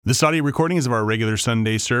This audio recording is of our regular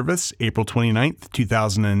Sunday service, April 29th,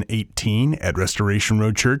 2018, at Restoration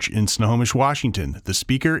Road Church in Snohomish, Washington. The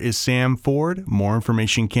speaker is Sam Ford. More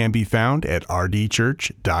information can be found at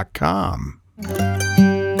rdchurch.com.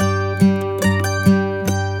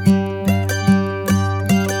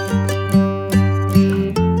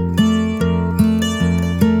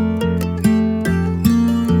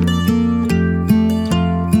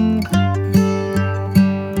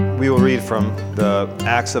 We will read from the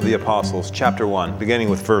Acts of the Apostles, chapter 1, beginning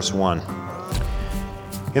with verse 1.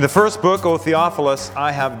 In the first book, O Theophilus,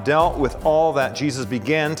 I have dealt with all that Jesus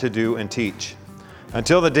began to do and teach,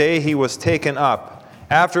 until the day he was taken up,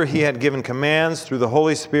 after he had given commands through the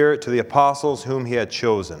Holy Spirit to the apostles whom he had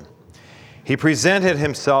chosen. He presented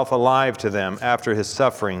himself alive to them after his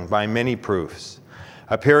suffering by many proofs,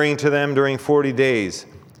 appearing to them during 40 days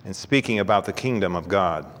and speaking about the kingdom of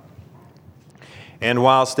God. And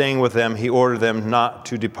while staying with them, he ordered them not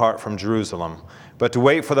to depart from Jerusalem, but to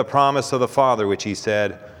wait for the promise of the Father, which he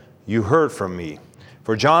said, "You heard from me.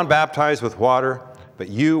 For John baptized with water, but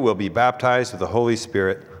you will be baptized with the Holy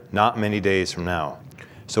Spirit not many days from now."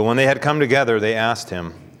 So when they had come together, they asked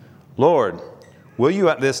him, "Lord, will you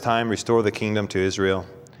at this time restore the kingdom to Israel?"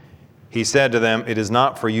 He said to them, "It is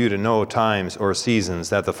not for you to know times or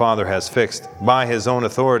seasons that the Father has fixed by his own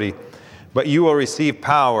authority, but you will receive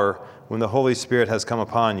power when the Holy Spirit has come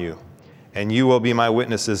upon you, and you will be my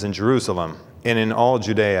witnesses in Jerusalem and in all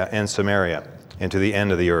Judea and Samaria and to the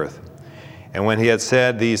end of the earth." And when he had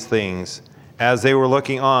said these things, as they were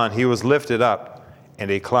looking on, he was lifted up,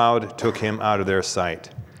 and a cloud took him out of their sight.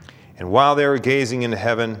 And while they were gazing into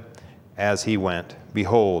heaven as he went,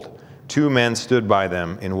 behold, two men stood by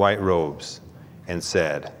them in white robes and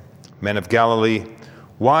said, "Men of Galilee,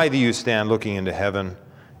 why do you stand looking into heaven?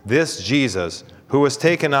 This Jesus, who was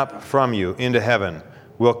taken up from you into heaven,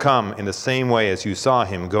 will come in the same way as you saw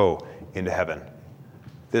him go into heaven."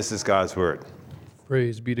 This is God's word.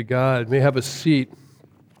 Praise be to God. May have a seat.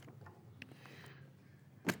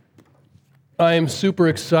 I am super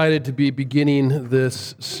excited to be beginning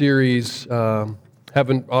this series.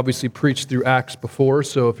 Haven't obviously preached through Acts before,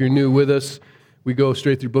 so if you're new with us, we go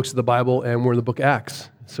straight through books of the Bible, and we're in the book Acts,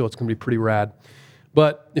 so it's going to be pretty rad.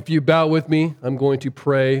 But if you bow with me, I'm going to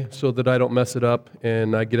pray so that I don't mess it up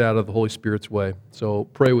and I get out of the Holy Spirit's way. So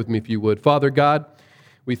pray with me if you would. Father God,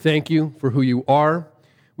 we thank you for who you are.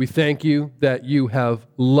 We thank you that you have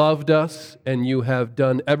loved us and you have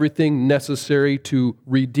done everything necessary to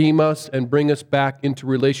redeem us and bring us back into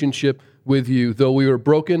relationship with you. Though we were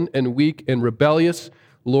broken and weak and rebellious,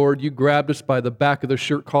 Lord, you grabbed us by the back of the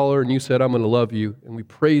shirt collar and you said, "I'm going to love you." And we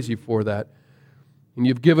praise you for that. And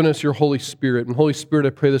you've given us your Holy Spirit. And Holy Spirit,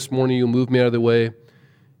 I pray this morning you'll move me out of the way,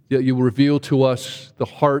 that you will reveal to us the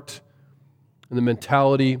heart and the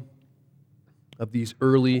mentality of these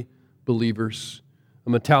early believers, a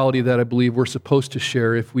mentality that I believe we're supposed to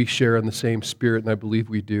share if we share in the same Spirit, and I believe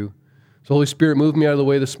we do. So Holy Spirit, move me out of the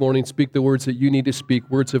way this morning. Speak the words that you need to speak,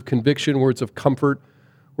 words of conviction, words of comfort,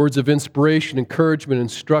 words of inspiration, encouragement,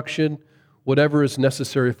 instruction, whatever is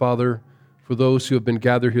necessary, Father, for those who have been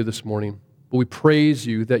gathered here this morning. But we praise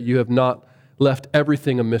you that you have not left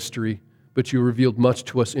everything a mystery, but you revealed much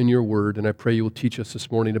to us in your word. And I pray you will teach us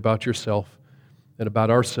this morning about yourself and about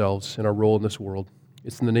ourselves and our role in this world.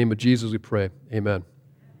 It's in the name of Jesus we pray. Amen.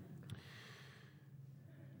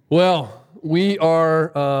 Well, we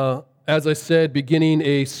are, as I said, beginning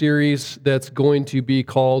a series that's going to be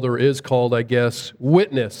called, or is called, I guess,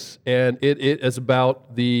 Witness. And it is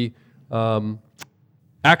about the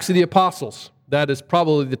Acts of the Apostles. That is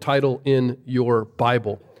probably the title in your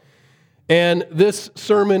Bible. And this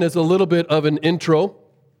sermon is a little bit of an intro,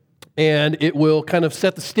 and it will kind of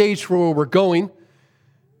set the stage for where we're going.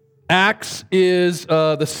 Acts is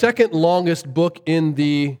the second longest book in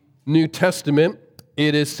the New Testament.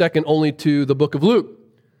 It is second only to the book of Luke,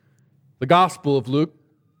 the Gospel of Luke,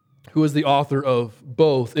 who is the author of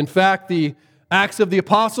both. In fact, the Acts of the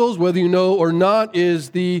Apostles, whether you know or not,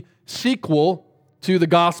 is the sequel to the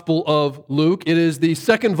Gospel of Luke. It is the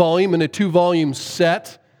second volume in a two-volume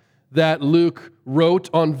set that Luke wrote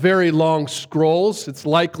on very long scrolls. It's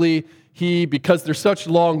likely because they're such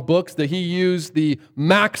long books, that he used the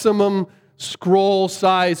maximum scroll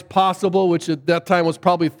size possible, which at that time was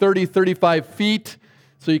probably 35 feet.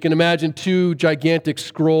 So you can imagine two gigantic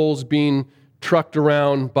scrolls being trucked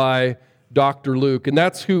around by Dr. Luke. And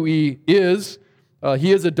that's who he is.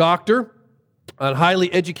 He is a doctor, a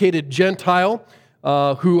highly educated Gentile,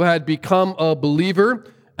 who had become a believer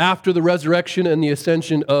after the resurrection and the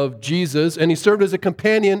ascension of Jesus. And he served as a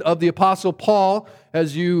companion of the Apostle Paul,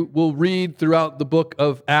 as you will read throughout the book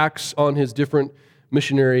of Acts on his different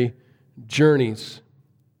missionary journeys.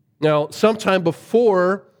 Now, sometime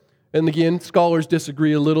before, and again, scholars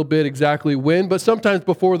disagree a little bit exactly when, but sometimes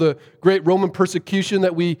before the great Roman persecution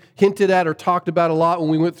that we hinted at or talked about a lot when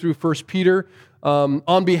we went through 1 Peter,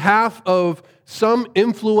 on behalf of some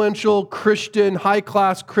influential Christian,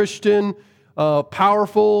 high-class Christian,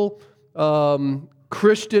 powerful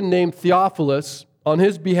Christian named Theophilus, on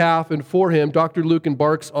his behalf and for him, Dr. Luke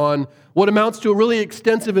embarks on what amounts to a really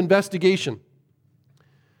extensive investigation.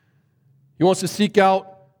 He wants to seek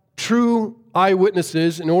out true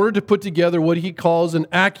eyewitnesses in order to put together what he calls an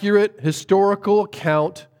accurate historical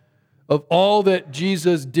account of all that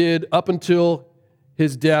Jesus did up until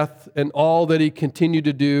his death and all that he continued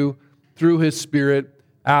to do through his Spirit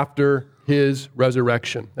after his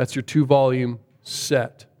resurrection. That's your 2-volume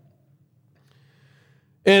set.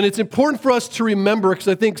 And it's important for us to remember, because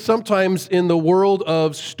I think sometimes in the world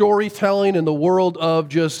of storytelling, in the world of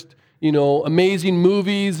just, amazing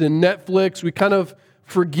movies and Netflix, we kind of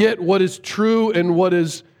forget what is true and what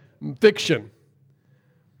is fiction.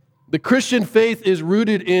 The Christian faith is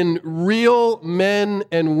rooted in real men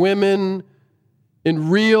and women, in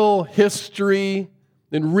real history,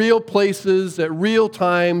 in real places, at real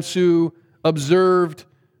times, who observed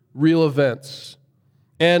real events.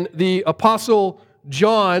 And the Apostle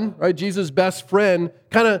John, right, Jesus' best friend,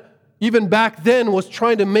 kind of even back then was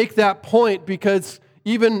trying to make that point, because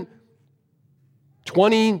even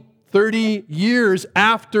 20, 30 years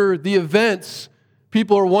after the events,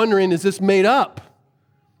 people are wondering, is this made up?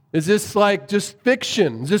 Is this like just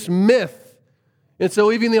fiction? Is this myth? And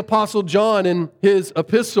so even the Apostle John in his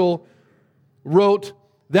epistle wrote,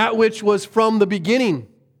 that which was from the beginning,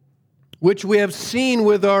 which we have seen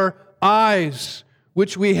with our eyes,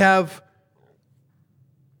 which we have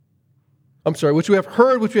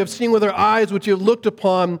heard, which we have seen with our eyes, which we have looked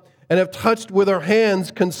upon and have touched with our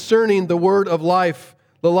hands concerning the word of life.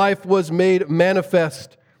 The life was made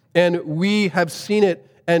manifest, and we have seen it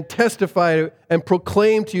and testified it and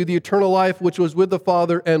proclaimed to you the eternal life which was with the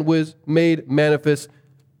Father and was made manifest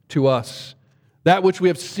to us. That which we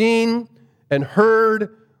have seen and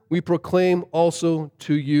heard, we proclaim also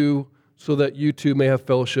to you, so that you too may have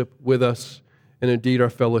fellowship with us. And indeed, our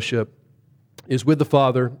fellowship is with the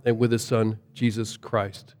Father and with His Son, Jesus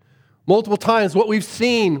Christ. Multiple times, what we've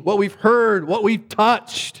seen, what we've heard, what we've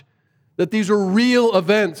touched, that these are real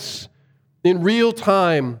events in real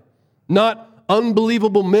time, not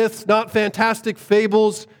unbelievable myths, not fantastic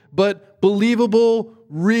fables, but believable,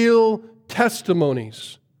 real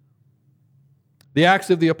testimonies. The Acts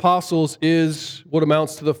of the Apostles is what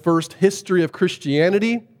amounts to the first history of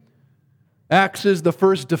Christianity. Acts is the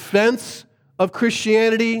first defense of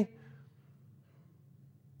Christianity.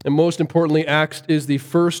 And most importantly, Acts is the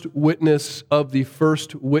first witness of the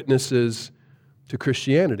first witnesses to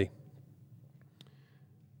Christianity.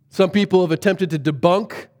 Some people have attempted to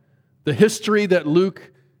debunk the history that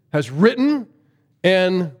Luke has written,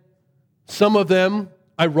 and some of them,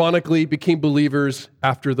 ironically, became believers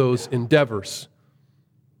after those endeavors.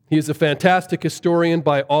 He is a fantastic historian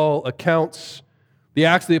by all accounts. The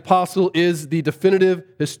Acts of the Apostle is the definitive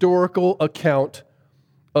historical account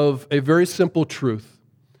of a very simple truth.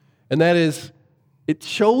 And that is, it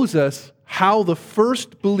shows us how the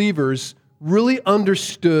first believers really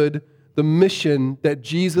understood the mission that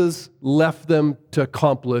Jesus left them to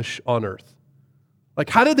accomplish on earth. Like,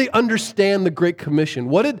 how did they understand the Great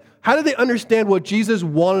Commission? How did they understand what Jesus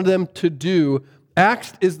wanted them to do?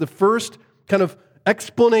 Acts is the first kind of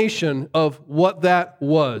explanation of what that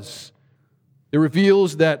was. It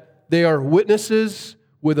reveals that they are witnesses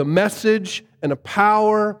with a message and a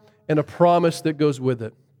power and a promise that goes with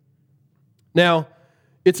it. Now,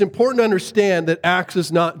 it's important to understand that Acts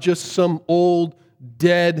is not just some old,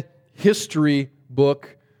 dead history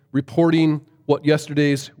book reporting what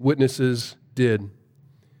yesterday's witnesses did.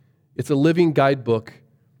 It's a living guidebook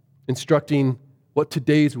instructing what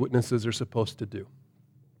today's witnesses are supposed to do,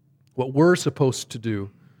 what we're supposed to do.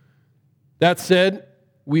 That said,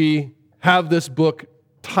 we have this book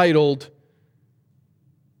titled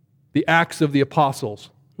The Acts of the Apostles,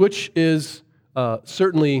 which is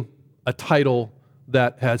certainly a title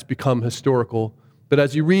that has become historical. But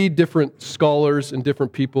as you read different scholars and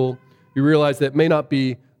different people, you realize that it may not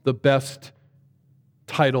be the best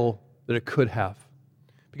title that it could have.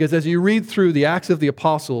 Because as you read through the Acts of the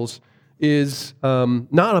Apostles is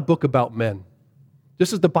not a book about men.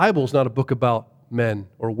 Just as the Bible is not a book about men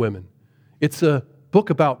or women. It's a book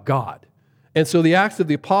about God. And so the Acts of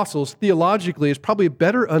the Apostles, theologically, is probably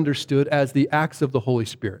better understood as the Acts of the Holy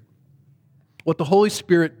Spirit. What the Holy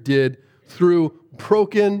Spirit did through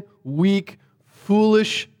broken, weak,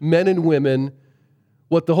 foolish men and women,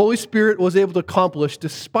 what the Holy Spirit was able to accomplish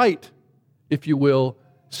despite, if you will,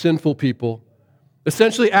 sinful people.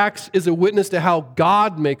 Essentially, Acts is a witness to how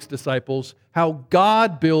God makes disciples, how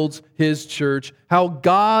God builds His church, how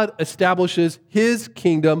God establishes His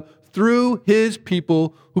kingdom through His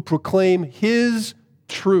people who proclaim His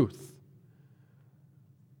truth.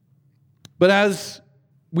 But as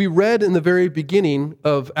we read in the very beginning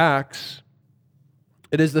of Acts,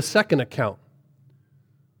 it is the second account,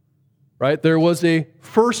 right? There was a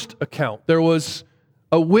first account. There was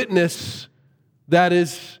a witness that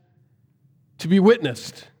is to be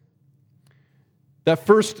witnessed. That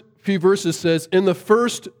first few verses says, "In the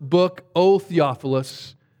first book, O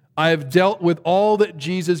Theophilus, I have dealt with all that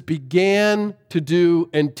Jesus began to do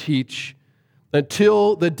and teach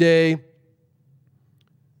until the day..."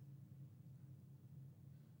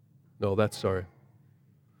 No, we're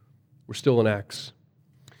still in Acts.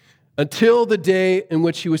 "Until the day in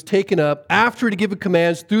which He was taken up, after He had given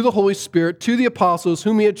commands through the Holy Spirit to the apostles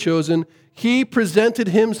whom He had chosen, He presented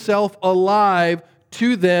Himself alive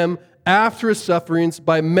to them after His sufferings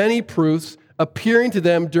by many proofs, appearing to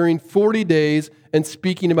them during 40 days and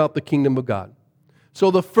speaking about the kingdom of God." So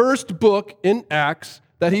the first book in Acts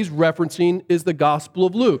that he's referencing is the Gospel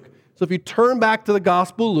of Luke. So if you turn back to the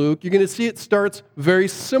Gospel of Luke, you're going to see it starts very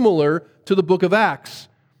similar to the book of Acts.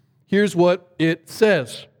 Here's what it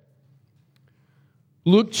says.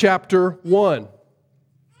 Luke chapter 1.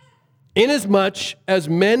 "Inasmuch as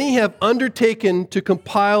many have undertaken to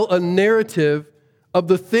compile a narrative of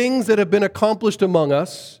the things that have been accomplished among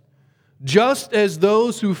us, just as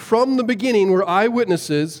those who from the beginning were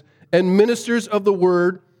eyewitnesses and ministers of the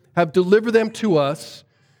word have delivered them to us,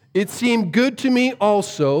 it seemed good to me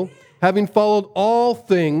also, having followed all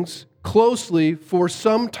things closely for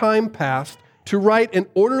some time past, to write an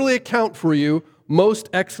orderly account for you, most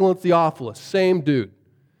excellent Theophilus," same dude,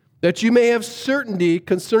 "that you may have certainty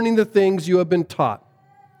concerning the things you have been taught."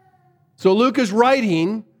 So Luke is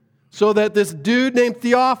writing so that this dude named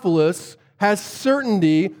Theophilus has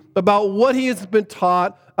certainty about what he has been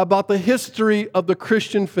taught about the history of the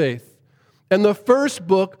Christian faith. And the first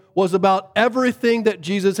book was about everything that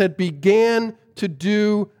Jesus had began to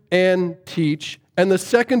do and teach. And the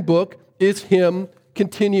second book is him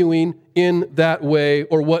continuing in that way,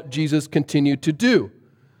 or what Jesus continued to do.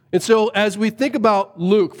 And so as we think about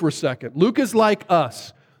Luke for a second, Luke is like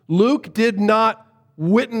us. Luke did not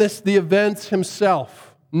witness the events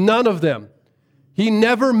himself. None of them. He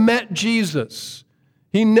never met Jesus.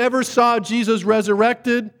 He never saw Jesus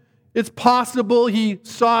resurrected. It's possible he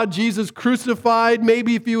saw Jesus crucified,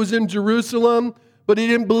 maybe if he was in Jerusalem, but he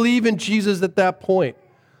didn't believe in Jesus at that point.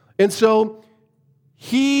 And so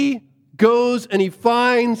he goes and he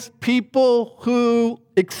finds people who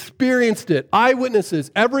experienced it,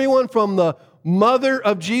 eyewitnesses, everyone from the mother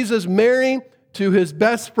of Jesus, Mary, to his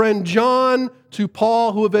best friend John, to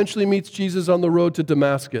Paul, who eventually meets Jesus on the road to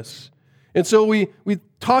Damascus. And so we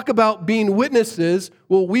talk about being witnesses.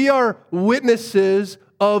 Well, we are witnesses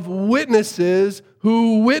of witnesses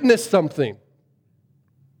who witnessed something.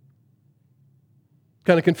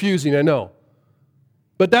 Kind of confusing, I know.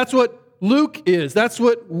 But that's what Luke is. That's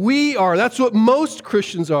what we are. That's what most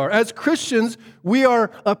Christians are. As Christians, we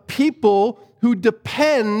are a people who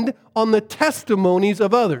depend on the testimonies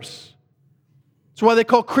of others. That's why they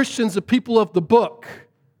call Christians the people of the book.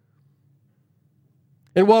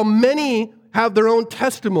 And while many have their own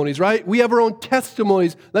testimonies, right? We have our own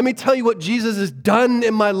testimonies. Let me tell you what Jesus has done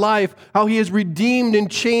in my life, how he has redeemed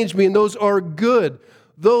and changed me, and those are good.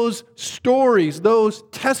 Those stories, those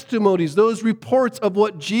testimonies, those reports of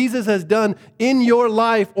what Jesus has done in your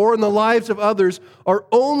life or in the lives of others are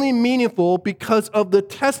only meaningful because of the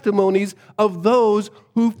testimonies of those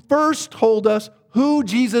who first told us who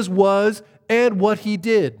Jesus was and what he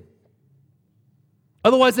did.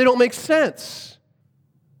 Otherwise, they don't make sense.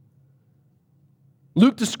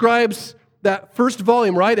 Luke describes that first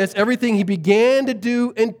volume, right, as everything he began to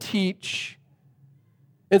do and teach.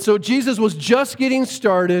 And so Jesus was just getting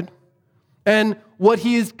started, and what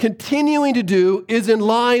he is continuing to do is in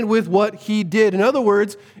line with what he did. In other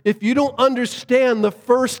words, if you don't understand the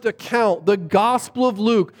first account, the Gospel of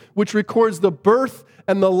Luke, which records the birth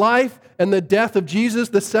and the life and the death of Jesus,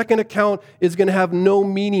 the second account is going to have no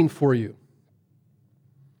meaning for you.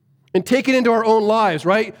 And take it into our own lives,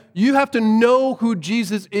 right? You have to know who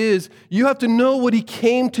Jesus is. You have to know what he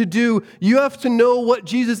came to do. You have to know what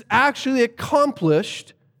Jesus actually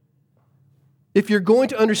accomplished if you're going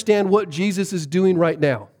to understand what Jesus is doing right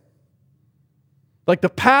now. Like the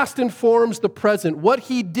past informs the present. What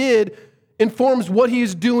he did informs what he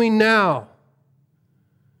is doing now.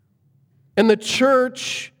 And the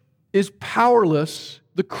church is powerless.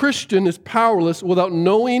 The Christian is powerless without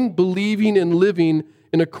knowing, believing, and living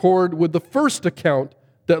in accord with the first account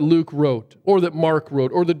that Luke wrote, or that Mark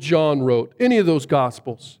wrote, or that John wrote, any of those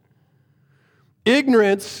Gospels.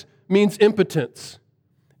 Ignorance means impotence.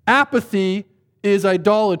 Apathy is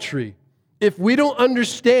idolatry. If we don't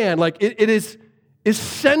understand, like it is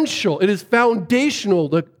essential, it is foundational,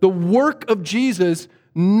 the work of Jesus,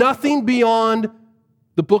 nothing beyond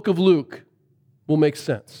the book of Luke will make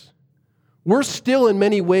sense. We're still in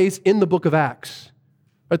many ways in the book of Acts.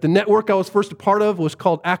 Right? The network I was first a part of was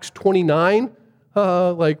called Acts 29.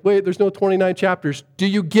 Wait, there's no 29 chapters. Do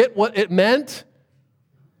you get what it meant?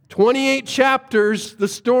 28 chapters, the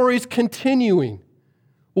story's continuing.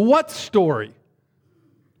 What story?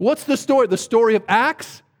 What's the story? The story of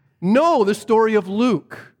Acts? No, the story of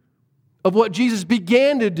Luke, of what Jesus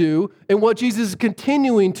began to do and what Jesus is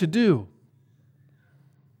continuing to do.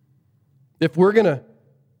 If we're going to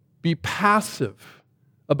be passive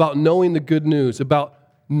about knowing the good news, about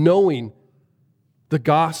knowing the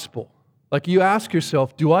gospel, like you ask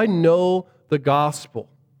yourself, do I know the gospel?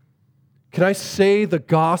 Can I say the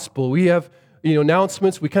gospel? We have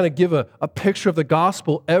announcements. We kind of give a picture of the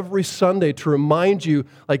gospel every Sunday to remind you,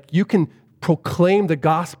 like you can proclaim the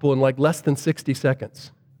gospel in like less than 60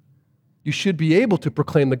 seconds. You should be able to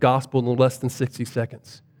proclaim the gospel in less than 60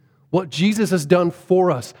 seconds. What Jesus has done for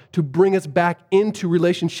us to bring us back into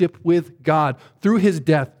relationship with God through his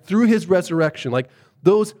death, through his resurrection, like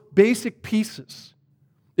those basic pieces.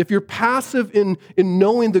 If you're passive in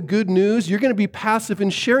knowing the good news, you're going to be passive in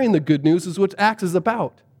sharing the good news, is what Acts is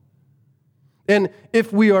about. And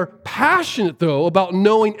if we are passionate, though, about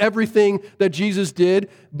knowing everything that Jesus did,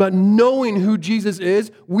 but knowing who Jesus is,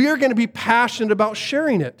 we are going to be passionate about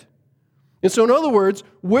sharing it. And so, in other words,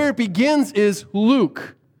 where it begins is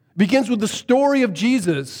Luke. It begins with the story of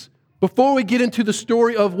Jesus before we get into the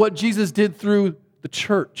story of what Jesus did through the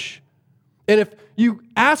church. And if you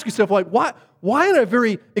ask yourself, like, why am I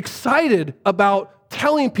very excited about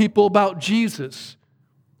telling people about Jesus?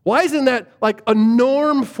 Why isn't that like a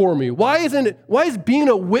norm for me? Why is being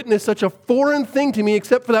a witness such a foreign thing to me,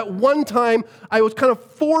 except for that one time I was kind of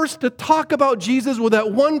forced to talk about Jesus with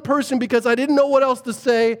that one person because I didn't know what else to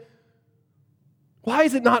say? Why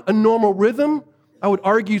is it not a normal rhythm? I would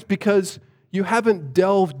argue it's because you haven't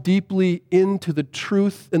delved deeply into the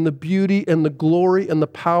truth and the beauty and the glory and the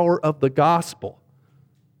power of the gospel.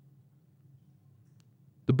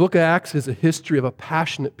 The book of Acts is a history of a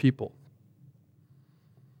passionate people.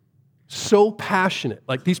 So passionate.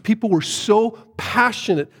 Like these people were so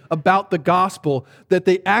passionate about the gospel that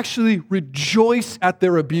they actually rejoice at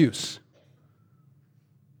their abuse.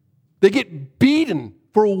 They get beaten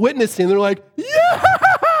for witnessing. They're like, yeah!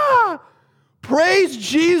 Praise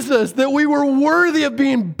Jesus that we were worthy of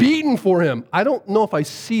being beaten for him. I don't know if I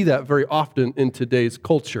see that very often in today's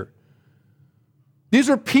culture. These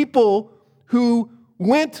are people who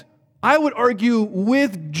went, I would argue,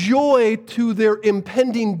 with joy to their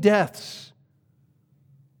impending deaths.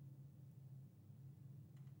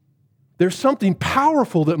 There's something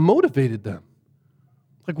powerful that motivated them.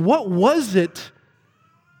 Like, what was it?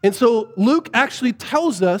 And so Luke actually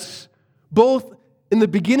tells us both in the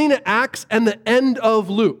beginning of Acts and the end of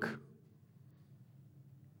Luke.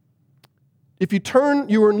 If you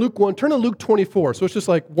were in Luke 1, turn to Luke 24. So it's just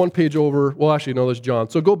like one page over. Well, actually, no, there's John.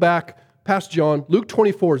 So go back past John. Luke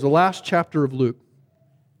 24 is the last chapter of Luke.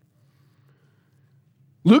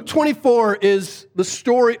 Luke 24 is the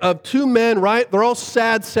story of two men, right? They're all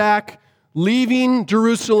sad sack, leaving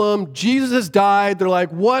Jerusalem. Jesus has died. They're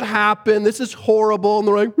like, what happened? This is horrible. And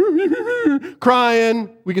they're like,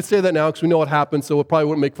 crying. We can say that now because we know what happened, so we probably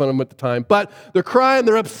wouldn't make fun of them at the time. But they're crying,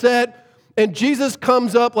 they're upset, and Jesus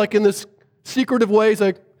comes up like in this secretive way. He's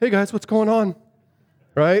like, hey guys, what's going on?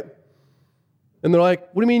 Right? And they're like,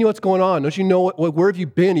 what do you mean what's going on? Don't you know, where have you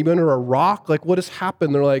been? You've been under a rock? Like, what has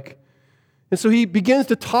happened? They're like, and so he begins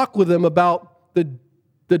to talk with them about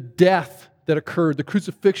the death that occurred, the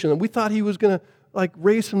crucifixion. And we thought he was going to like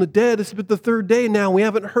raise from the dead. It's been the third day now. We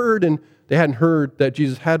haven't heard. And they hadn't heard that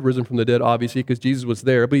Jesus had risen from the dead, obviously, because Jesus was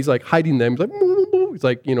there. But he's like hiding them. He's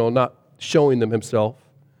like, not showing them himself.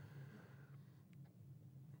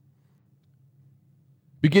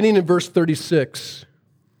 Beginning in verse 36.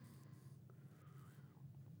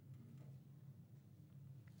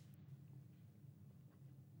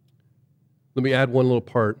 Let me add one little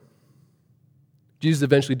part. Jesus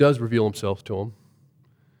eventually does reveal himself to them.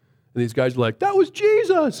 And these guys are like, that was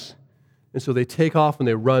Jesus! And so they take off and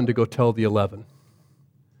they run to go tell the 11.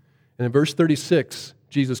 And in verse 36,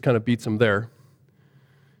 Jesus kind of beats them there.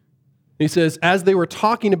 He says, as they were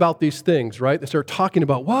talking about these things, right? They start talking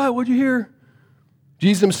about, what? What'd you hear?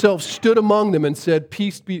 Jesus himself stood among them and said,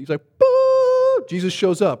 peace be. He's like, boo! Jesus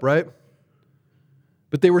shows up, right?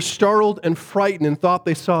 But they were startled and frightened and thought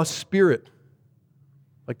they saw a spirit.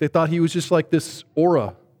 Like they thought he was just like this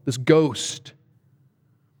aura, this ghost.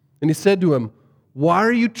 And he said to him, "Why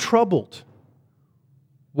are you troubled?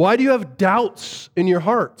 Why do you have doubts in your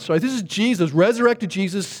heart?" So this is Jesus, resurrected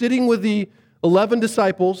Jesus, sitting with the 11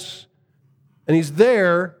 disciples, and he's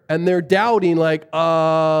there, and they're doubting, like,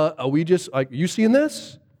 are we just, like, you seeing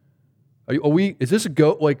this? Is this a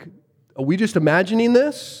ghost? Like, are we just imagining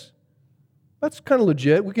this? That's kind of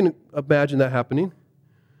legit. We can imagine that happening.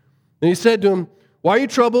 And he said to him, "Why are you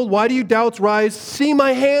troubled? Why do you doubts rise? See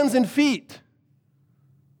my hands and feet,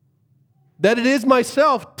 that it is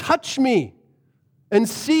myself. Touch me and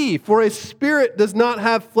see, for a spirit does not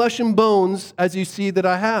have flesh and bones, as you see that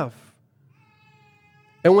I have."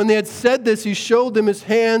 And when they had said this, he showed them his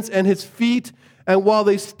hands and his feet. And while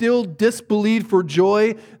they still disbelieved for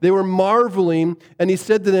joy, they were marveling. And he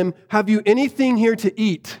said to them, "Have you anything here to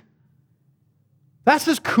eat?" That's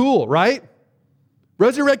just cool, right?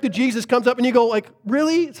 Resurrected Jesus comes up and you go, like,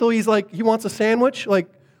 really? So he's like, he wants a sandwich? Like,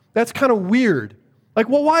 that's kind of weird. Like,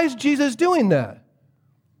 well, why is Jesus doing that?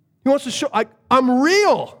 He wants to show, I'm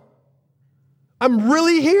real. I'm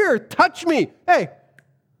really here. Touch me. Hey,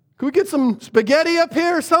 can we get some spaghetti up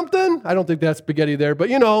here or something? I don't think that's spaghetti there, but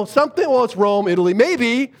something. Well, it's Rome, Italy,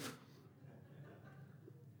 maybe.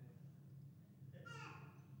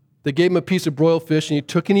 They gave him a piece of broiled fish, and he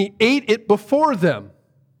took and he ate it before them.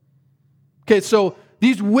 Okay, so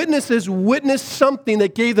these witnesses witnessed something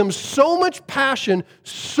that gave them so much passion,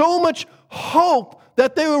 so much hope,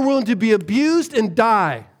 that they were willing to be abused and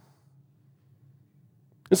die.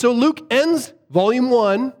 And so Luke ends volume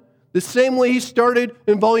 1 the same way he started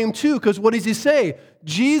in volume 2, because what does he say?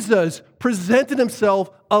 Jesus presented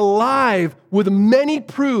himself alive with many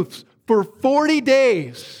proofs for 40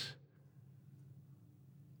 days.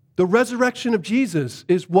 The resurrection of Jesus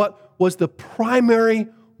is what was the primary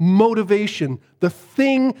motivation, the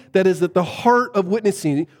thing that is at the heart of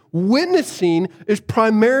witnessing. Witnessing is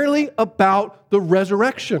primarily about the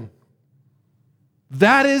resurrection.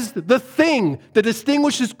 That is the thing that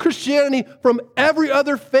distinguishes Christianity from every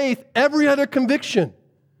other faith, every other conviction.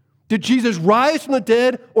 Did Jesus rise from the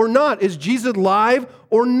dead or not? Is Jesus alive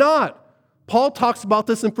or not? Paul talks about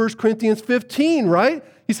this in 1 Corinthians 15, right?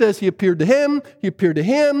 He says he appeared to him, he appeared to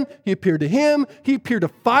him, he appeared to him, he appeared to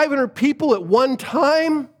 500 people at one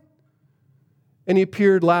time. And he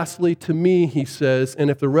appeared lastly to me, he says, and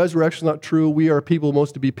if the resurrection is not true, we are people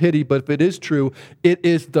most to be pitied, but if it is true, it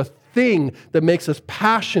is the thing that makes us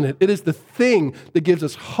passionate. It is the thing that gives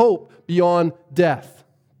us hope beyond death.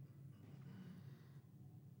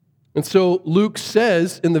 And so Luke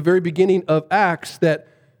says in the very beginning of Acts that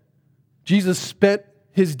Jesus spent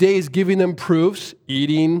his days giving them proofs,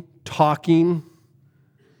 eating, talking,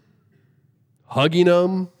 hugging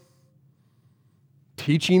them,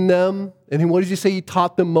 teaching them. And what does he say he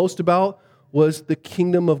taught them most about? Was the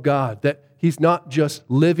kingdom of God. That he's not just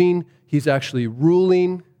living, he's actually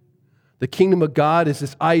ruling. The kingdom of God is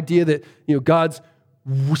this idea that God's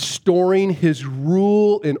restoring his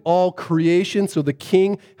rule in all creation. So the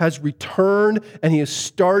king has returned and he is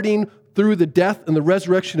starting through the death and the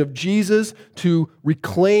resurrection of Jesus to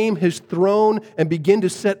reclaim his throne and begin to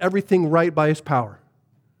set everything right by his power.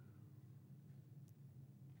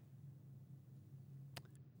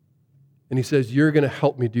 And he says, you're going to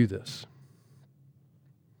help me do this.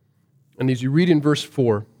 And as you read in verse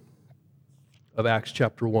 4 of Acts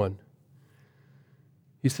chapter 1,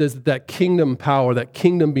 he says that kingdom power, that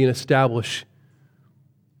kingdom being established,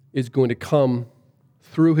 is going to come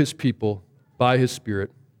through his people by his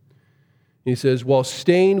Spirit. And he says, while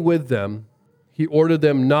staying with them, he ordered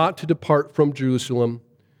them not to depart from Jerusalem,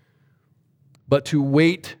 but to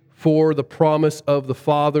wait for the promise of the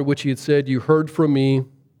Father, which he had said, you heard from me.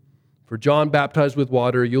 For John baptized with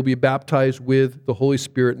water, you'll be baptized with the Holy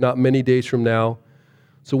Spirit not many days from now.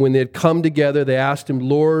 So when they had come together, they asked him,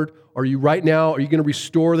 Lord, are you going to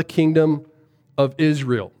restore the kingdom of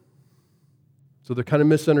Israel? So they're kind of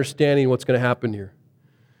misunderstanding what's going to happen here.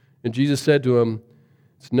 And Jesus said to him,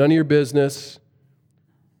 it's none of your business.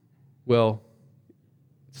 Well,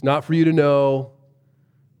 it's not for you to know.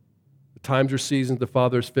 The times or seasons the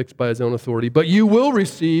Father is fixed by his own authority. But you will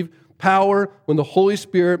receive power when the Holy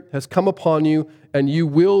Spirit has come upon you, and you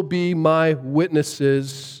will be my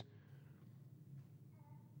witnesses.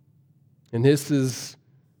 And this is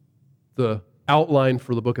the outline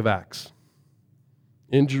for the book of Acts.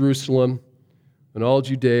 In Jerusalem, and all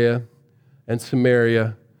Judea and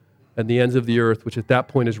Samaria, and the ends of the earth, which at that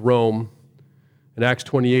point is Rome. And Acts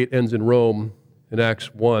 28 ends in Rome, and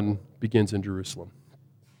Acts 1 begins in Jerusalem.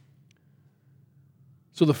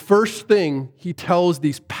 So the first thing he tells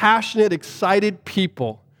these passionate, excited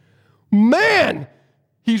people, man,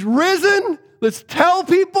 he's risen. Let's tell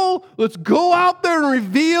people. Let's go out there and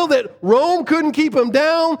reveal that Rome couldn't keep him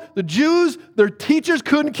down. The Jews, their teachers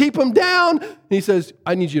couldn't keep him down. And he says,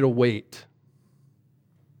 I need you to wait.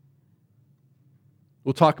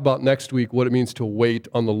 We'll talk about next week what it means to wait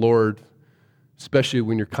on the Lord, especially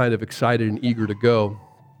when you're kind of excited and eager to go.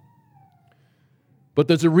 But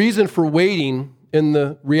there's a reason for waiting, and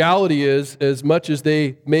the reality is, as much as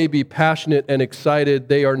they may be passionate and excited,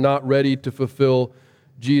 they are not ready to fulfill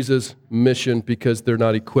Jesus' mission because they're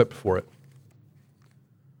not equipped for it.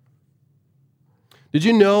 Did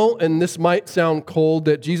you know, and this might sound cold,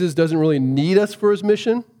 that Jesus doesn't really need us for his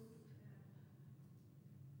mission?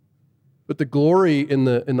 But the glory in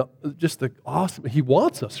the just the awesome, he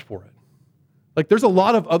wants us for it. Like there's a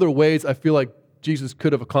lot of other ways I feel like Jesus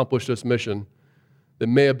could have accomplished this mission that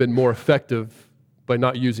may have been more effective by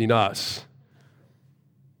not using us.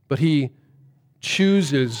 But he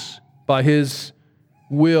chooses by his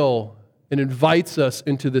will and invites us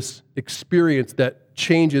into this experience that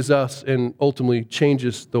changes us and ultimately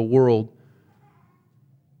changes the world.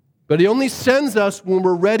 But he only sends us when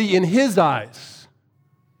we're ready in his eyes.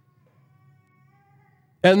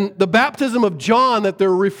 And the baptism of John that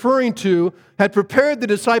they're referring to had prepared the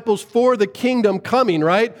disciples for the kingdom coming,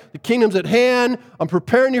 right? The kingdom's at hand. I'm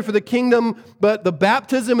preparing you for the kingdom, but the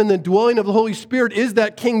baptism and the dwelling of the Holy Spirit is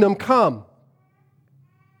that kingdom come.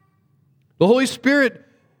 The Holy Spirit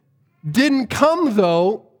didn't come,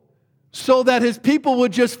 though, so that his people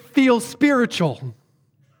would just feel spiritual.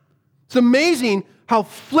 It's amazing how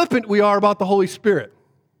flippant we are about the Holy Spirit.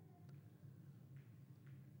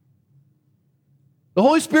 The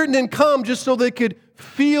Holy Spirit didn't come just so they could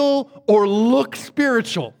feel or look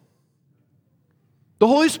spiritual. The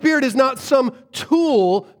Holy Spirit is not some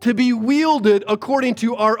tool to be wielded according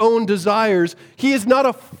to our own desires. He is not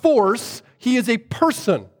a force, he is a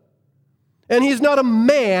person. And he is not a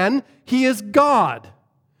man, he is God.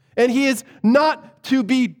 And he is not to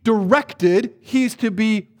be directed, he's to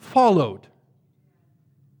be followed.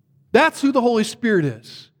 That's who the Holy Spirit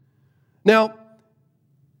is. Now,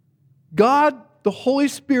 God, the Holy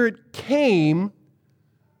Spirit came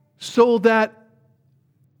so that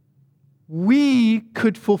we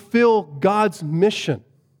could fulfill God's mission.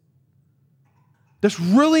 That's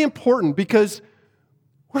really important because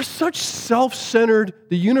we're such self-centered,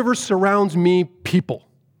 the universe surrounds me people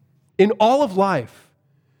in all of life.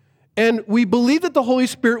 And we believe that the Holy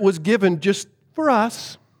Spirit was given just for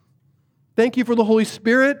us. Thank you for the Holy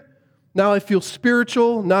Spirit. Now I feel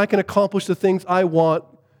spiritual. Now I can accomplish the things I want,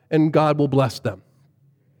 and God will bless them.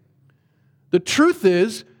 The truth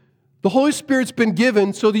is, the Holy Spirit's been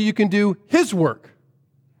given so that you can do his work.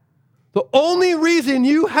 The only reason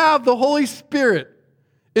you have the Holy Spirit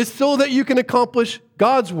is so that you can accomplish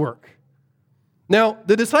God's work. Now,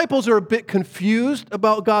 the disciples are a bit confused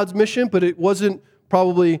about God's mission, but it wasn't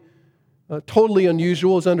probably totally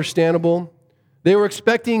unusual. It's understandable. They were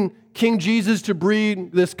expecting King Jesus to bring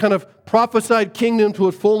this kind of prophesied kingdom to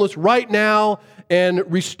its fullness right now and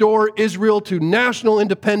restore Israel to national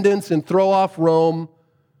independence and throw off Rome.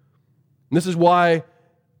 And this is why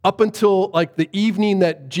up until like the evening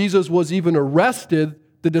that Jesus was even arrested,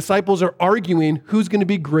 the disciples are arguing who's going to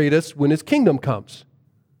be greatest when his kingdom comes.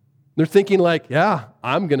 They're thinking like, yeah,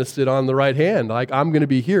 I'm going to sit on the right hand. Like, I'm going to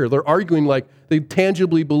be here. They're arguing like they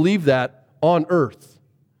tangibly believe that on earth.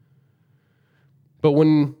 But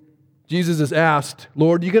when Jesus is asked,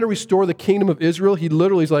 Lord, are you going to restore the kingdom of Israel? He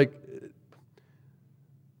literally is like,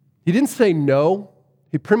 he didn't say no.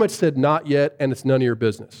 He pretty much said not yet, and it's none of your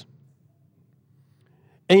business.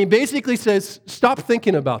 And he basically says, stop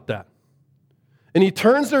thinking about that. And he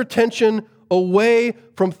turns their attention away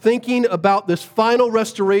from thinking about this final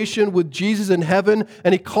restoration with Jesus in heaven,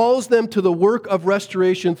 and he calls them to the work of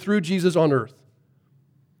restoration through Jesus on earth.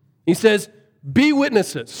 He says, be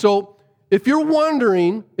witnesses. So if you're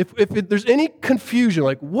wondering, if there's any confusion,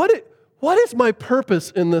 like what is my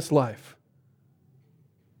purpose in this life?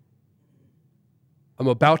 I'm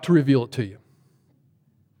about to reveal it to you.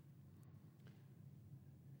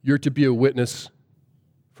 You're to be a witness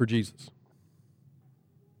for Jesus.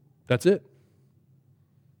 That's it.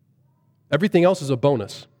 Everything else is a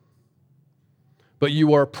bonus. But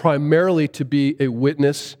you are primarily to be a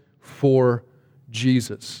witness for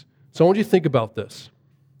Jesus. So I want you to think about this.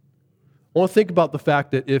 I want to think about the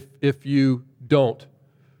fact that if you don't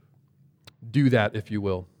do that, if you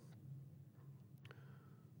will,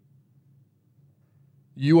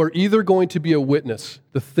 you are either going to be a witness,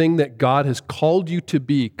 the thing that God has called you to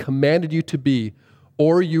be, commanded you to be,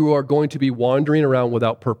 or you are going to be wandering around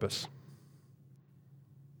without purpose.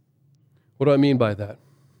 What do I mean by that?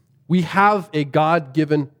 We have a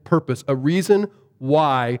God-given purpose, a reason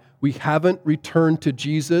why we haven't returned to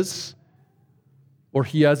Jesus or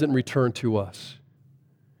he hasn't returned to us.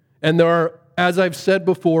 And there are, as I've said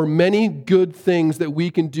before, many good things that we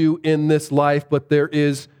can do in this life, but there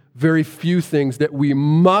is very few things that we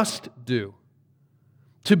must do.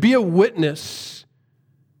 To be a witness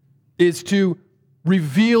is to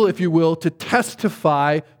reveal, if you will, to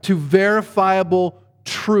testify to verifiable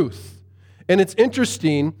truth. And it's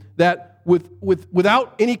interesting that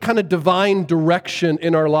without any kind of divine direction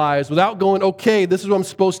in our lives, without going, okay, this is what I'm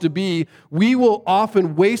supposed to be, we will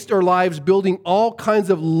often waste our lives building all kinds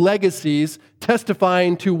of legacies,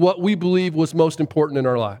 testifying to what we believe was most important in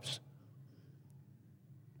our lives.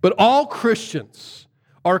 But all Christians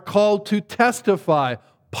are called to testify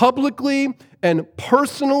publicly and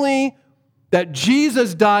personally that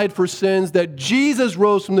Jesus died for sins, that Jesus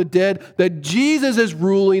rose from the dead, that Jesus is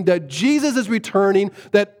ruling, that Jesus is returning,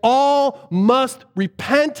 that all must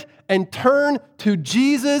repent and turn to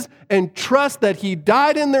Jesus and trust that he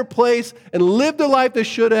died in their place and lived the life they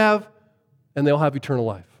should have, and they'll have eternal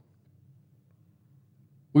life.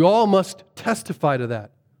 We all must testify to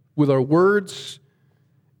that with our words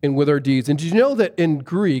and with our deeds. And did you know that in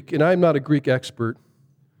Greek, and I'm not a Greek expert,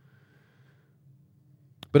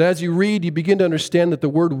 but as you read, you begin to understand that the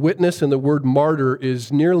word witness and the word martyr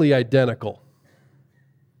is nearly identical.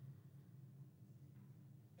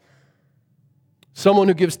 Someone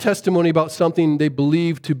who gives testimony about something they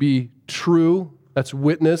believe to be true, that's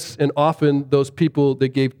witness, and often those people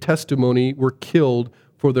that gave testimony were killed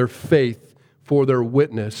for their faith, for their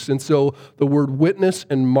witness. And so the word witness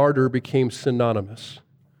and martyr became synonymous.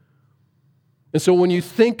 And so when you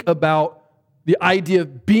think about the idea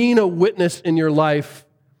of being a witness in your life,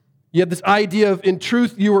 you have this idea of, in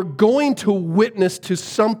truth, you are going to witness to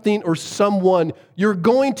something or someone. You're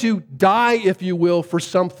going to die, if you will, for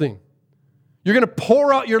something. You're going to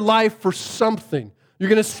pour out your life for something. You're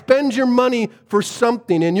going to spend your money for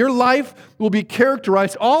something. And your life will be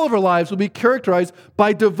characterized, all of our lives will be characterized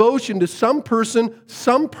by devotion to some person,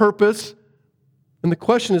 some purpose. And the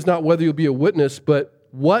question is not whether you'll be a witness, but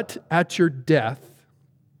what at your death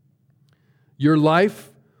your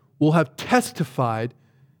life will have testified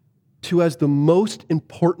to as the most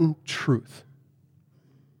important truth.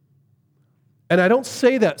 And I don't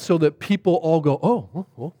say that so that people all go, oh,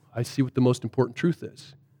 well, I see what the most important truth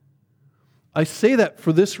is. I say that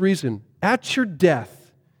for this reason. At your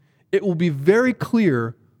death, it will be very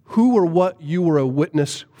clear who or what you were a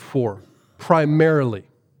witness for, primarily.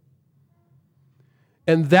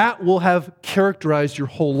 And that will have characterized your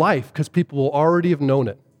whole life because people will already have known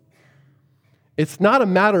it. It's not a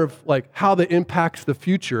matter of like how that impacts the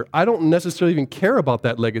future. I don't necessarily even care about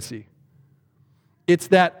that legacy. It's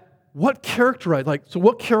that what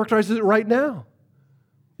characterizes it right now?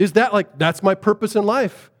 Is that like, that's my purpose in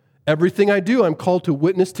life? Everything I do, I'm called to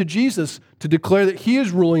witness to Jesus, to declare that he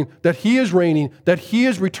is ruling, that he is reigning, that he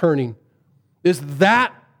is returning. Is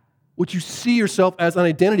that what you see yourself as an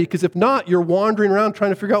identity? Because if not, you're wandering around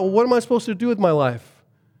trying to figure out, well, what am I supposed to do with my life?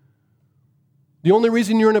 The only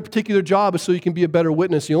reason you're in a particular job is so you can be a better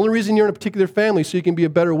witness. The only reason you're in a particular family is so you can be a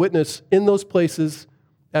better witness in those places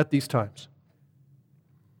at these times.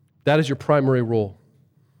 That is your primary role.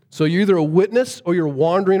 So you're either a witness or you're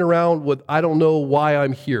wandering around with, I don't know why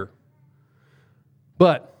I'm here.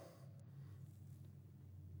 But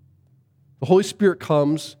the Holy Spirit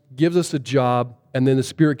comes, gives us a job, and then the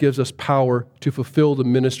Spirit gives us power to fulfill the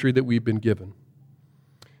ministry that we've been given.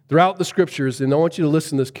 Throughout the Scriptures, and I want you to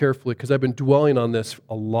listen to this carefully because I've been dwelling on this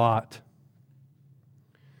a lot.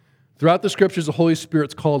 Throughout the Scriptures, the Holy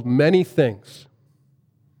Spirit's called many things.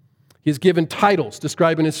 He's given titles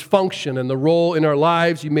describing his function and the role in our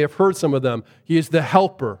lives. You may have heard some of them. He is the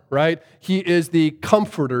helper, right? He is the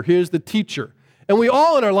comforter. He is the teacher. And we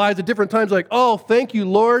all in our lives at different times like, oh, thank you,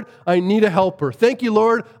 Lord, I need a helper. Thank you,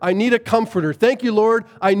 Lord, I need a comforter. Thank you, Lord,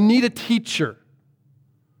 I need a teacher.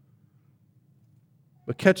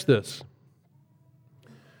 But catch this.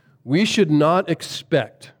 We should not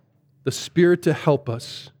expect the Spirit to help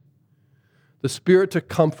us, the Spirit to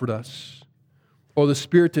comfort us, or the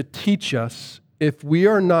Spirit to teach us if we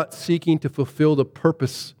are not seeking to fulfill the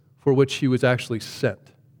purpose for which He was actually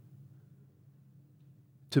sent,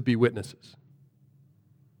 to be witnesses.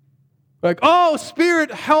 Like, oh,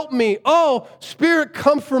 Spirit, help me. Oh, Spirit,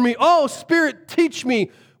 comfort me. Oh, Spirit, teach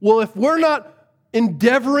me. Well, if we're not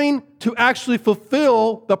endeavoring to actually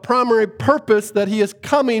fulfill the primary purpose that He is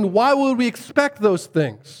coming, why would we expect those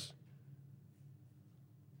things?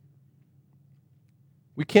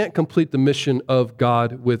 We can't complete the mission of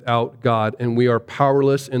God without God, and we are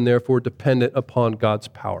powerless and therefore dependent upon God's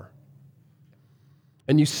power.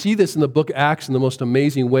 And you see this in the book of Acts in the most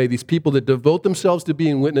amazing way. These people that devote themselves to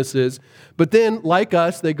being witnesses, but then, like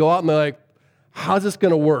us, they go out and they're like, how's this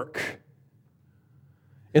going to work?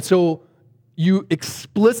 And so you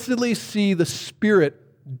explicitly see the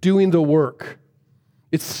Spirit doing the work.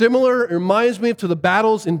 It's similar, it reminds me to the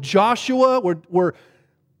battles in Joshua where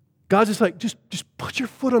God's just like, just put your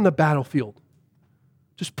foot on the battlefield.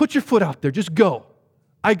 Just put your foot out there. Just go.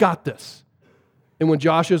 I got this. And when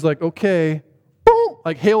Joshua's like, okay, boom,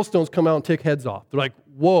 like hailstones come out and take heads off. They're like,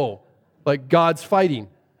 whoa, like God's fighting.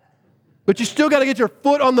 But you still got to get your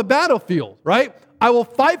foot on the battlefield, right? I will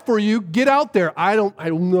fight for you. Get out there. I don't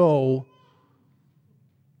know.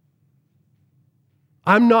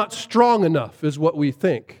 I'm not strong enough is what we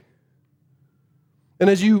think. And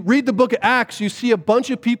as you read the book of Acts, you see a bunch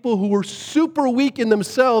of people who were super weak in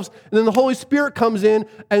themselves, and then the Holy Spirit comes in,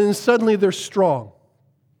 and then suddenly they're strong.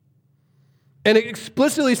 And it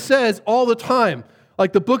explicitly says all the time,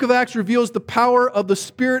 like the book of Acts reveals the power of the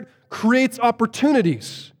Spirit creates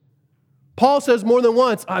opportunities. Paul says more than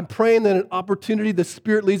once, I'm praying that an opportunity, the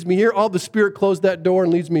Spirit leads me here. All the Spirit closed that door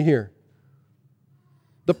and leads me here.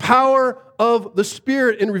 The power of the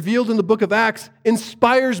Spirit, and revealed in the book of Acts,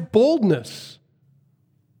 inspires boldness.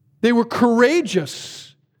 They were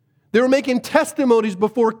courageous. They were making testimonies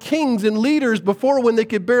before kings and leaders before when they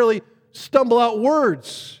could barely stumble out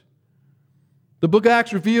words. The book of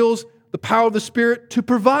Acts reveals the power of the Spirit to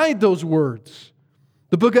provide those words.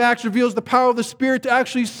 The book of Acts reveals the power of the Spirit to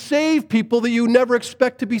actually save people that you never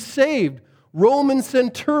expect to be saved. Roman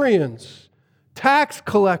centurions, tax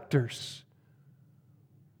collectors,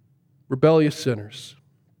 rebellious sinners.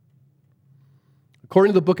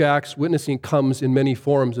 According to the book of Acts, witnessing comes in many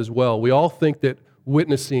forms as well. We all think that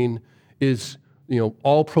witnessing is,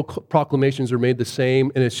 all proclamations are made the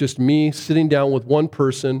same, and it's just me sitting down with one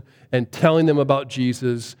person and telling them about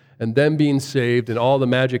Jesus and them being saved, and all the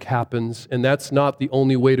magic happens. And that's not the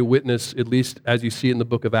only way to witness, at least as you see it in the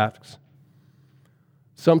book of Acts.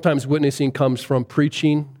 Sometimes witnessing comes from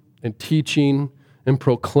preaching and teaching and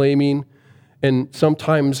proclaiming, and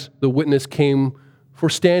sometimes the witness came for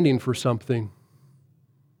standing for something.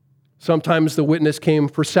 Sometimes the witness came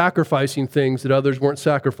for sacrificing things that others weren't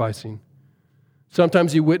sacrificing.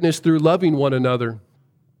 Sometimes you witness through loving one another.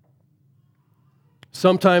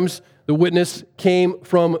 Sometimes the witness came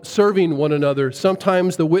from serving one another.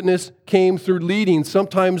 Sometimes the witness came through leading.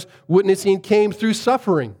 Sometimes witnessing came through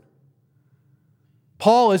suffering.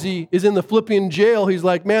 Paul, as he is in the Philippian jail, he's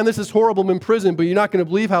like, man, this is horrible. I'm in prison, but you're not going to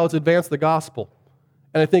believe how it's advanced the gospel.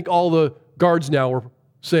 And I think all the guards now were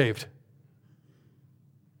saved.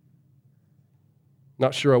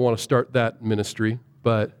 Not sure I want to start that ministry,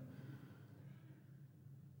 but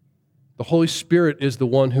the Holy Spirit is the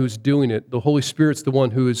one who's doing it. The Holy Spirit's the one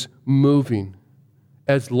who is moving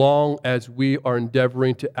as long as we are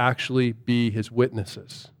endeavoring to actually be His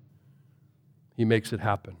witnesses. He makes it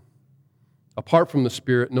happen. Apart from the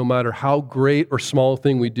Spirit, no matter how great or small a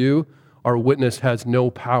thing we do, our witness has no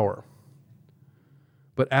power.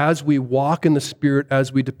 But as we walk in the Spirit,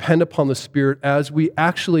 as we depend upon the Spirit, as we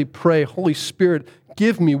actually pray, Holy Spirit,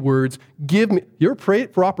 give me words, give me... You ever pray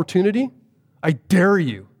for opportunity? I dare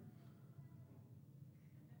you.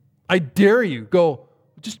 I dare you. Go,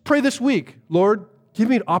 just pray this week. Lord, give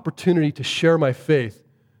me an opportunity to share my faith.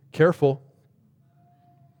 Careful.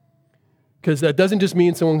 Because that doesn't just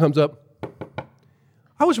mean someone comes up,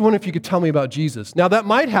 I was wondering if you could tell me about Jesus. Now, that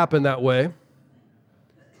might happen that way,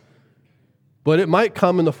 but it might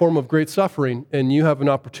come in the form of great suffering, and you have an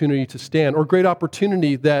opportunity to stand, or great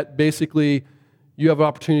opportunity that basically you have an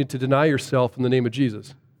opportunity to deny yourself in the name of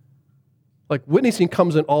Jesus. Like, witnessing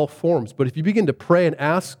comes in all forms, but if you begin to pray and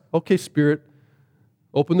ask, okay, Spirit,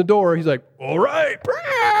 open the door, He's like, all right,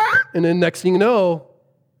 and then next thing you know,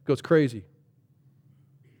 it goes crazy.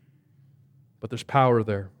 But there's power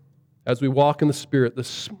there. As we walk in the Spirit, the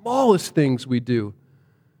smallest things we do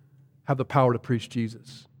have the power to preach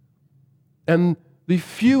Jesus. And the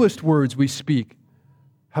fewest words we speak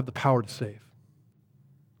have the power to save.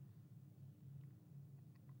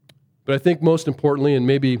 But I think most importantly, and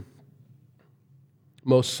maybe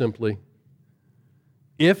most simply,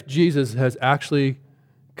 if Jesus has actually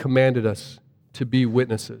commanded us to be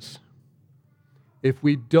witnesses, if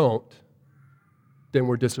we don't, then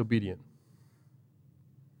we're disobedient.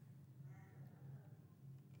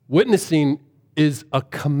 Witnessing is a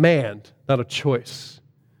command, not a choice.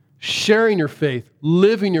 Sharing your faith,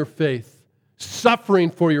 living your faith, suffering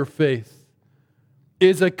for your faith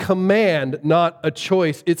is a command, not a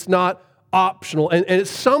choice. It's not optional. And at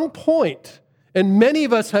some point, and many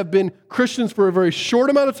of us have been Christians for a very short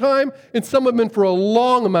amount of time, and some have been for a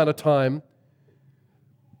long amount of time,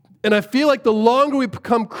 And I feel like the longer we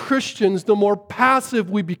become Christians, the more passive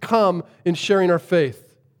we become in sharing our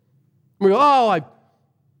faith. We go, oh,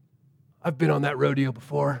 I've been on that rodeo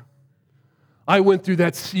before. I went through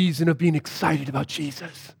that season of being excited about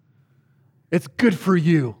Jesus. It's good for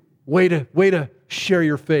you. Way to share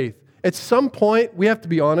your faith. At some point, we have to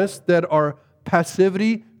be honest that our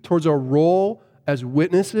passivity towards our role as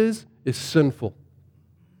witnesses is sinful.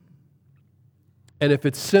 And if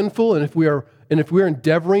it's sinful, and if we're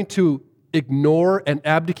endeavoring to ignore and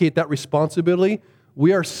abdicate that responsibility,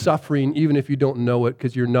 we are suffering even if you don't know it,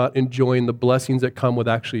 because you're not enjoying the blessings that come with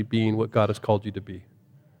actually being what God has called you to be.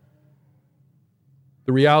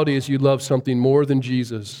 The reality is you love something more than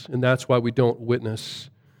Jesus, and that's why we don't witness,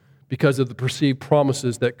 because of the perceived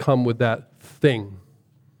promises that come with that thing.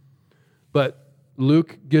 But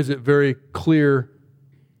Luke gives it very clear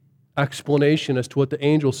explanation as to what the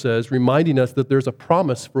angel says, reminding us that there's a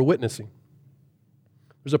promise for witnessing.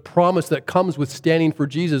 There's a promise that comes with standing for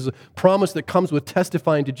Jesus, a promise that comes with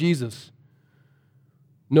testifying to Jesus.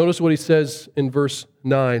 Notice what he says in verse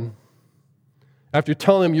 9. After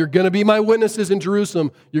telling him, you're going to be my witnesses in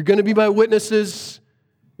Jerusalem, you're going to be my witnesses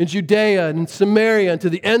in Judea and in Samaria and to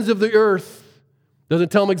the ends of the earth. Doesn't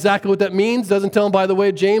tell him exactly what that means. Doesn't tell him, by the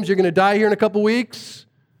way, James, you're going to die here in a couple weeks.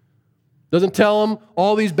 Doesn't tell him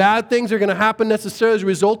all these bad things are going to happen necessarily as a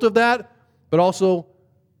result of that, but also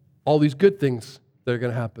all these good things that are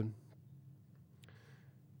going to happen.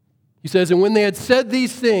 He says, and when they had said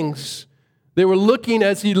these things, they were looking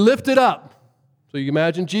as he lifted up. So you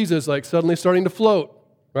imagine Jesus like suddenly starting to float,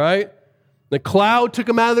 right? The cloud took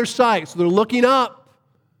him out of their sight, so they're looking up,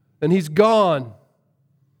 and he's gone.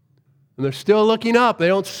 And they're still looking up. They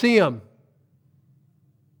don't see him.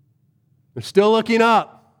 They're still looking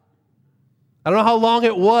up. I don't know how long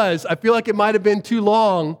it was. I feel like it might have been too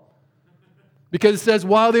long, because it says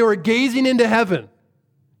while they were gazing into heaven,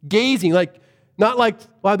 gazing, like not like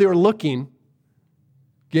while they were looking,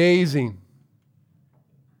 gazing,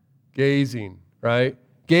 right?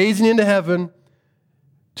 Gazing into heaven,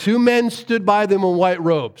 two men stood by them in white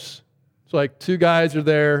robes. So like two guys are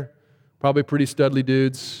there, probably pretty studly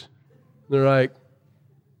dudes. They're like,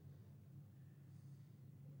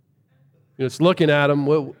 just looking at him.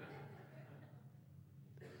 And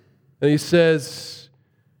he says,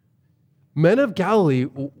 men of Galilee,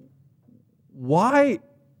 why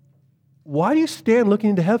do you stand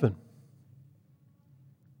looking into heaven?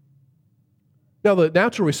 Now, the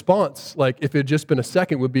natural response, like if it had just been a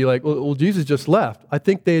second, would be like, well, Jesus just left. I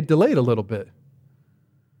think they had delayed a little bit.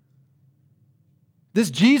 This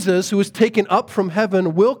Jesus who was taken up from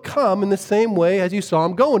heaven will come in the same way as you saw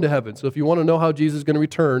him go into heaven. So if you want to know how Jesus is going to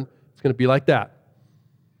return, it's going to be like that.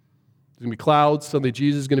 There's going to be clouds. Suddenly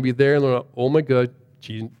Jesus is going to be there. And they're like, oh my God,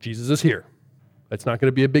 Jesus is here. It's not going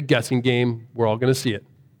to be a big guessing game. We're all going to see it.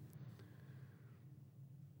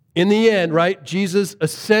 In the end, right, Jesus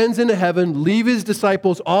ascends into heaven, leaves his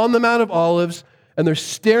disciples on the Mount of Olives, and they're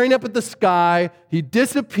staring up at the sky. He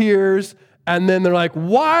disappears, and then they're like,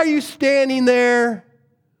 why are you standing there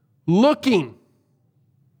looking?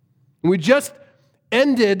 And we just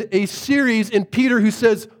ended a series in Peter who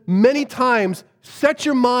says many times, set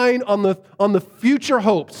your mind on the future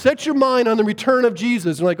hope. Set your mind on the return of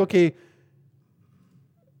Jesus. And like, okay,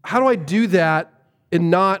 how do I do that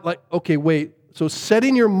and not like, okay, wait. So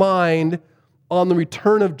setting your mind on the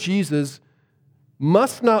return of Jesus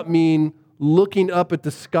must not mean looking up at the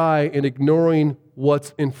sky and ignoring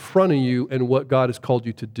what's in front of you and what God has called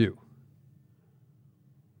you to do.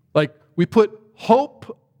 Like, we put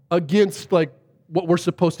hope against like what we're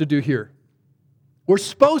supposed to do here. We're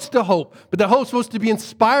supposed to hope, but the hope's supposed to be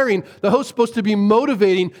inspiring. The hope's supposed to be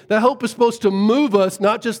motivating. The hope is supposed to move us,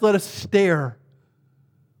 not just let us stare.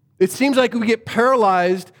 It seems like we get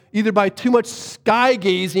paralyzed either by too much sky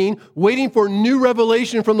gazing, waiting for new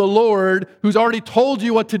revelation from the Lord who's already told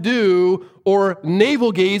you what to do, or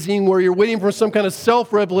navel gazing where you're waiting for some kind of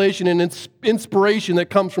self-revelation and inspiration that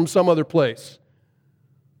comes from some other place.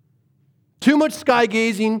 Too much sky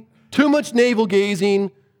gazing, too much navel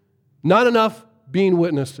gazing, not enough being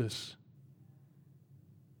witnesses.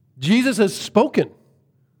 Jesus has spoken.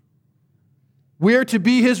 We are to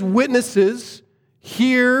be his witnesses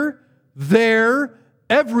here, there,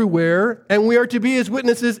 everywhere, and we are to be his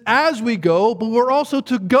witnesses as we go, but we're also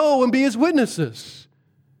to go and be his witnesses.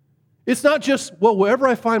 It's not just, well, wherever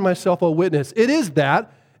I find myself, I'll witness. It is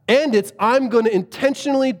that, and it's I'm going to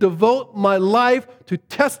intentionally devote my life to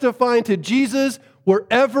testifying to Jesus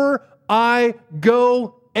wherever I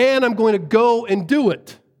go, and I'm going to go and do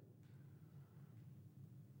it.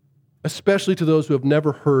 Especially to those who have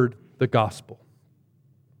never heard the gospel.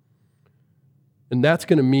 And that's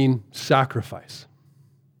going to mean sacrifice.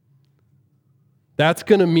 That's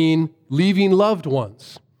going to mean leaving loved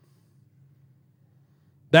ones.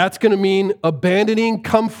 That's going to mean abandoning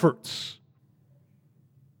comforts.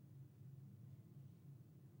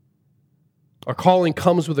 Our calling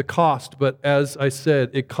comes with a cost, but as I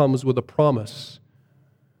said, it comes with a promise.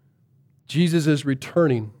 Jesus is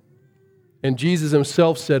returning, and Jesus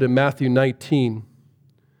himself said in Matthew 19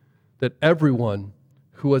 that everyone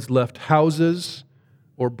who has left houses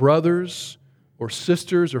or brothers or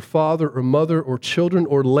sisters or father or mother or children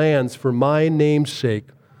or lands for my name's sake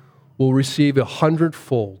will receive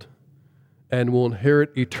 100-fold and will inherit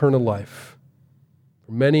eternal life.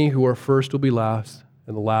 For many who are first will be last,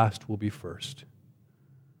 and the last will be first.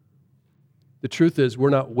 The truth is, we're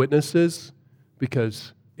not witnesses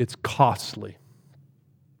because it's costly.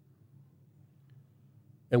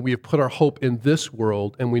 And we have put our hope in this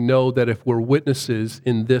world, and we know that if we're witnesses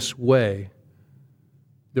in this way,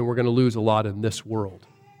 then we're going to lose a lot in this world.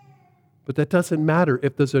 But that doesn't matter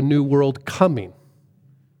if there's a new world coming.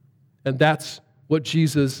 And that's what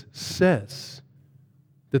Jesus says,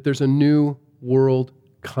 that there's a new world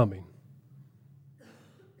coming.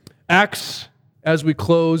 Acts, as we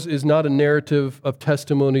close, is not a narrative of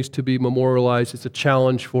testimonies to be memorialized. It's a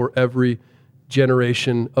challenge for every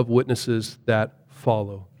generation of witnesses that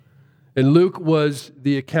follow. And Luke was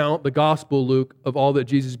the account, the gospel Luke, of all that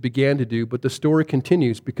Jesus began to do, but the story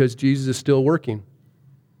continues because Jesus is still working.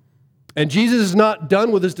 And Jesus is not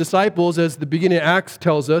done with his disciples, as the beginning of Acts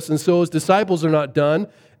tells us, and so his disciples are not done.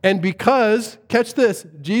 And because, catch this,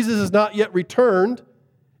 Jesus has not yet returned,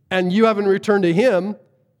 and you haven't returned to him,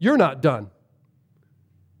 you're not done.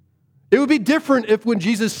 It would be different if when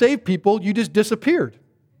Jesus saved people, you just disappeared.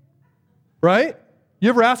 Right? You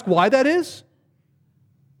ever ask why that is?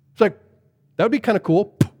 It's like, that would be kind of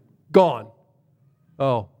cool. Gone.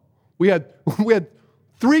 Oh, we had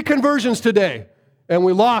 3 conversions today, and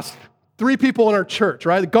we lost 3 people in our church,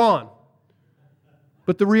 right? Gone.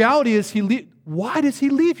 But the reality is, why does he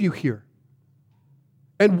leave you here?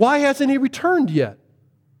 And why hasn't he returned yet?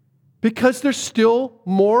 Because there's still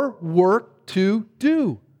more work to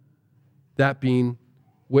do. That being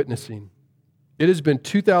witnessing. It has been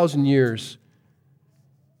 2,000 years,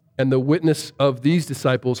 and the witness of these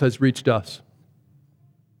disciples has reached us.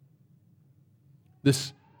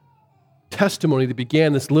 This testimony that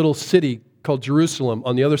began this little city called Jerusalem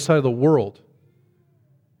on the other side of the world.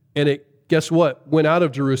 And it, guess what, went out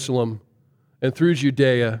of Jerusalem and through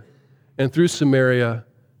Judea and through Samaria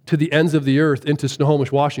to the ends of the earth into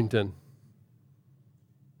Snohomish, Washington.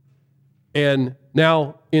 And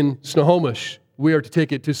now in Snohomish, we are to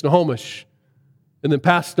take it to Snohomish and then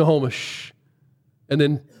past Snohomish and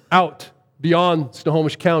then out beyond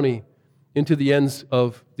Snohomish County into the ends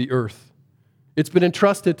of the earth. It's been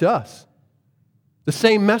entrusted to us. The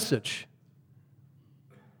same message.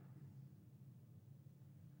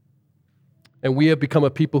 And we have become a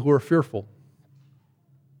people who are fearful.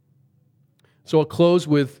 So I'll close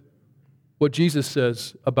with what Jesus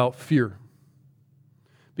says about fear.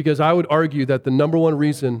 Because I would argue that the number one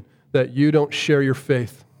reason that you don't share your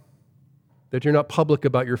faith, that you're not public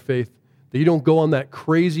about your faith, that you don't go on that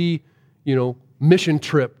crazy, mission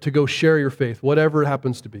trip to go share your faith, whatever it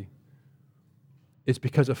happens to be, it's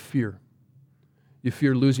because of fear. You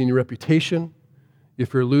fear losing your reputation. You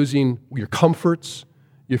fear losing your comforts.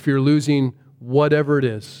 You fear losing whatever it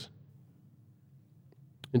is.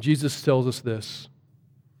 And Jesus tells us this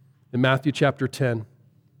in Matthew chapter 10,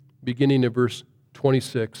 beginning of verse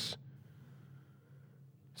 26.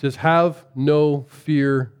 It says, "Have no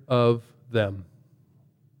fear of them.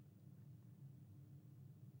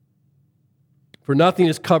 For nothing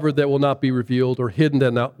is covered that will not be revealed, or hidden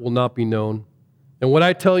that will not be known. And what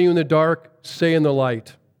I tell you in the dark, say in the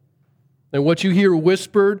light. And what you hear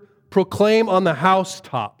whispered, proclaim on the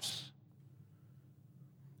housetops.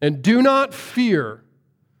 And do not fear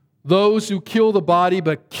those who kill the body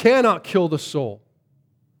but cannot kill the soul.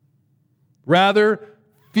 Rather,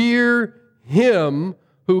 fear him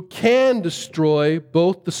who can destroy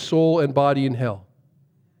both the soul and body in hell.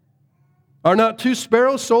 Are not 2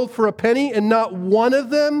 sparrows sold for a penny, and not one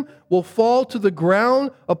of them will fall to the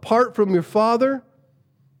ground apart from your Father?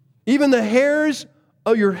 Even the hairs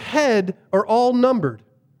of your head are all numbered.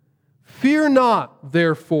 Fear not,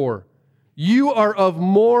 therefore. You are of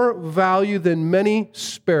more value than many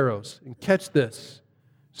sparrows." And catch this.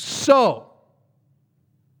 So,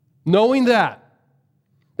 knowing that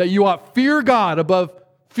you ought to fear God above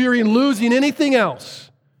fearing losing anything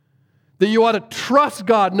else, that you ought to trust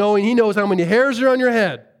God knowing He knows how many hairs are on your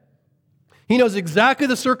head. He knows exactly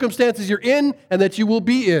the circumstances you're in and that you will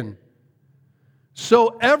be in.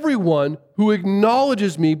 So everyone who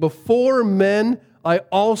acknowledges me before men, I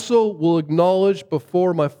also will acknowledge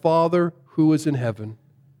before my Father who is in heaven.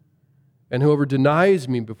 And whoever denies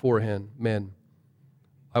me before men,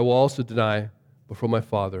 I will also deny before my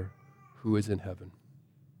Father who is in heaven.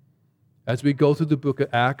 As we go through the book of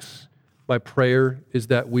Acts, my prayer is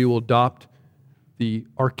that we will adopt the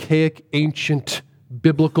archaic, ancient,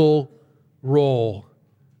 biblical role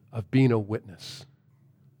of being a witness.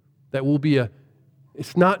 That will be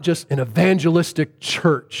it's not just an evangelistic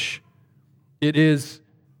church. It is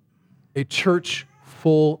a church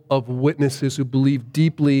full of witnesses who believe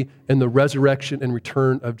deeply in the resurrection and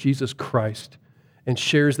return of Jesus Christ and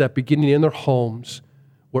shares that beginning in their homes,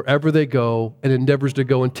 wherever they go, and endeavors to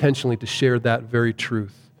go intentionally to share that very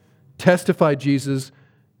truth. Testify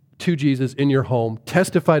to Jesus in your home.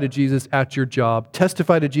 Testify to Jesus at your job.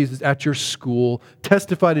 Testify to Jesus at your school.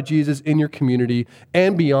 Testify to Jesus in your community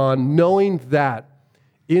and beyond, knowing that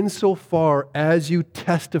insofar as you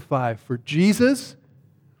testify for Jesus,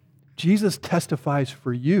 Jesus testifies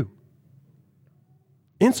for you.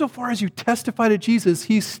 Insofar as you testify to Jesus,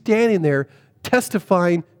 He's standing there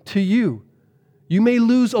testifying to you. You may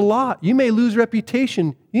lose a lot. You may lose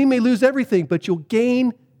reputation. You may lose everything, but you'll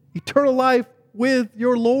gain eternal life with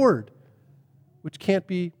your Lord, which can't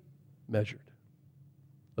be measured.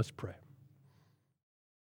 Let's pray.